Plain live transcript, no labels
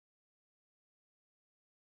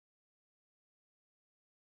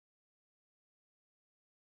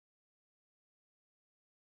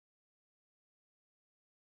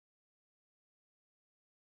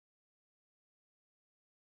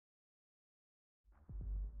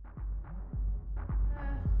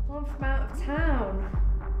I'm from out of town.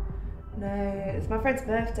 No, it's my friend's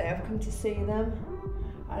birthday. I've come to see them.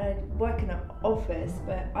 I work in an office,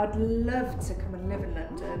 but I'd love to come and live in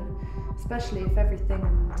London, especially if everything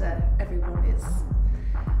and everyone is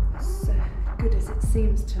as good as it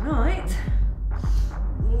seems tonight.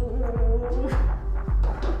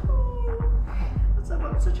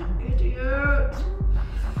 I'm such an idiot.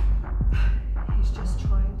 He's just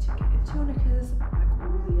trying to get into your knickers like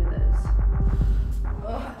all the others.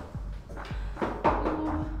 Oh,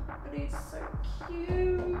 but he's so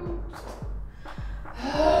cute.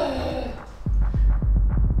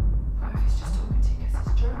 What if he's just talking to you because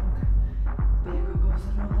he's drunk? Beer goggles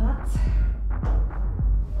and all that.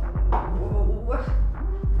 Oh.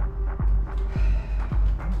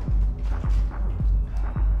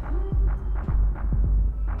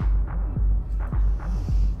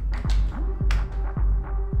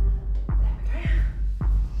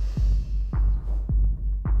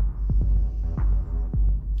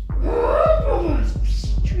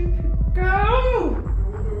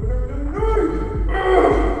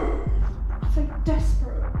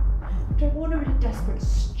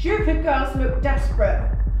 Stupid girls look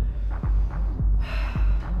desperate.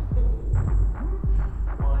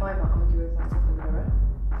 Why am I arguing with myself in the mirror?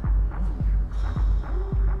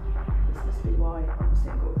 This must be why I'm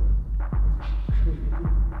single.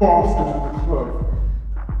 Bastard in the club.